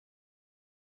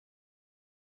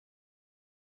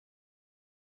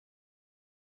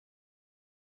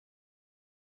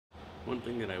One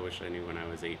thing that I wish I knew when I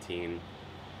was 18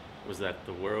 was that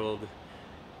the world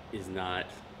is not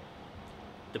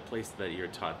the place that you're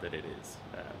taught that it is.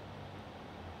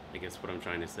 I guess what I'm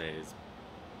trying to say is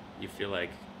you feel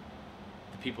like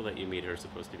the people that you meet who are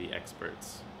supposed to be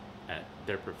experts at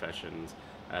their professions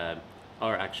uh,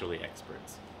 are actually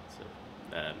experts.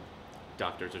 So,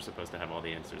 doctors are supposed to have all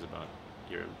the answers about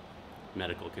your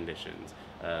medical conditions.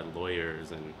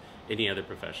 Lawyers and any other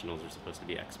professionals are supposed to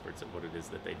be experts at what it is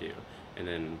that they do. And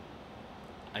then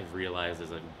I've realized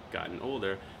as I've gotten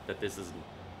older that this is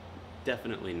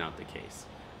definitely not the case.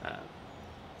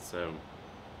 So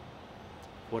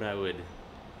what I would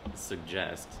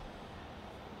suggest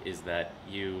is that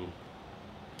you,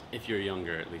 if you're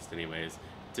younger at least anyways,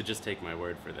 to just take my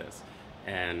word for this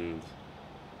and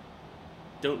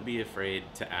don't be afraid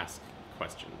to ask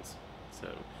questions. So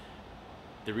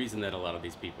the reason that a lot of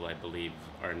these people, I believe,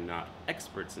 are not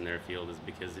experts in their field is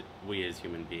because we as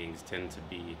human beings tend to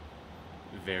be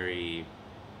very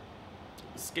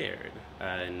scared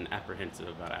and apprehensive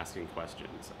about asking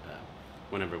questions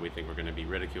whenever we think we're going to be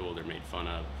ridiculed or made fun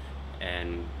of.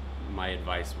 And my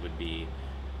advice would be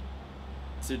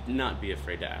to not be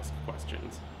afraid to ask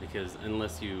questions, because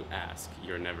unless you ask,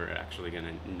 you're never actually going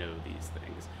to know these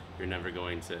things. You're never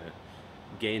going to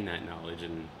gain that knowledge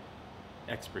and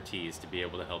expertise to be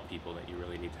able to help people that you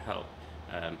really need to help,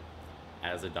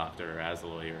 as a doctor or as a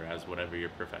lawyer, as whatever your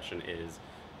profession is.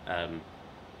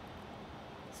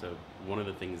 So one of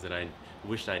the things that I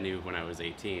wished I knew when I was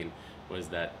 18 was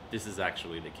that this is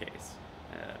actually the case.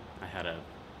 I had a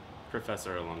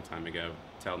professor a long time ago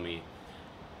tell me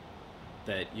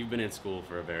that you've been in school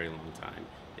for a very long time.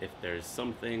 If there's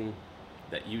something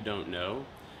that you don't know,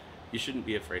 you shouldn't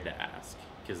be afraid to ask,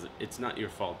 because it's not your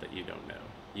fault that you don't know.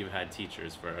 You've had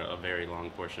teachers for a very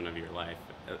long portion of your life,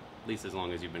 at least as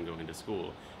long as you've been going to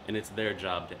school, and it's their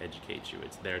job to educate you.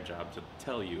 It's their job to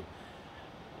tell you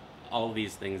all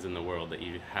these things in the world that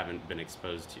you haven't been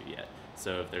exposed to yet.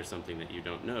 So if there's something that you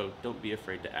don't know, don't be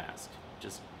afraid to ask.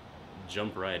 Just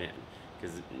jump right in,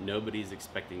 because nobody's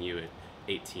expecting you at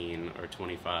 18 or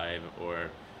 25 or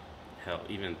hell,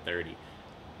 even 30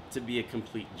 to be a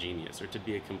complete genius or to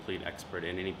be a complete expert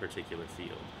in any particular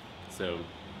field. So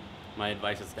my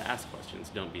advice is to ask questions,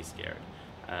 don't be scared.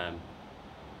 And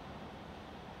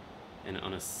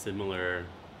on a similar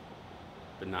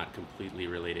but not completely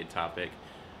related topic,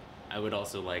 I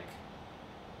also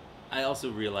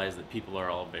realize that people are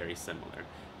all very similar.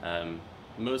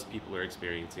 Most people are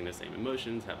experiencing the same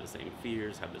emotions, have the same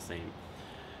fears, have the same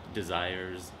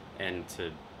desires, and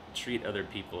to treat other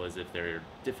people as if they're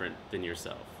different than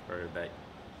yourself or that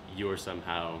you're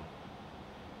somehow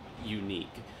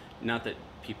unique. Not that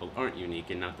people aren't unique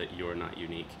and not that you're not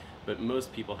unique, but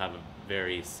most people have a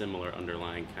very similar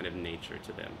underlying kind of nature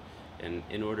to them. And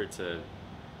in order to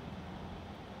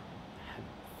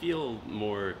feel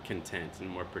more content and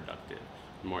more productive,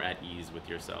 more at ease with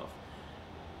yourself,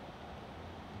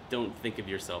 don't think of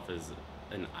yourself as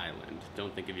an island.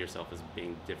 Don't think of yourself as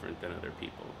being different than other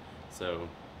people. So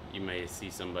you may see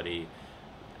somebody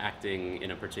acting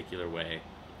in a particular way.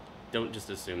 Don't just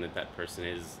assume that that person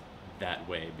is that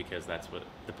way because that's what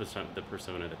the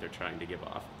persona that they're trying to give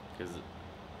off. Because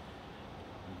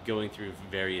going through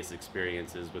various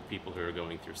experiences with people who are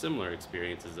going through similar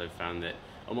experiences, I've found that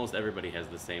almost everybody has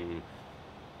the same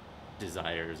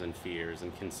desires and fears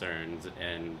and concerns,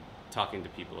 and talking to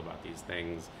people about these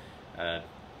things.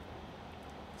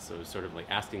 So sort of like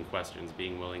asking questions,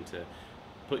 being willing to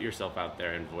put yourself out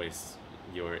there and voice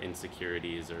your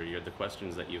insecurities or the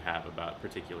questions that you have about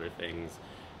particular things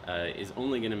is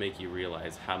only going to make you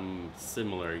realize how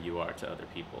similar you are to other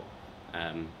people,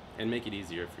 and make it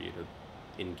easier for you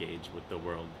to engage with the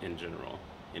world in general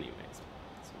anyways.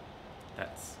 So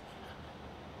that's,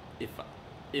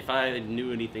 if I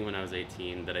knew anything when I was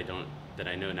 18 that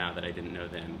I know now that I didn't know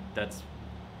then, that's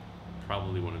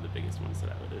probably one of the biggest ones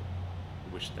that I would have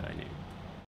wished that I knew.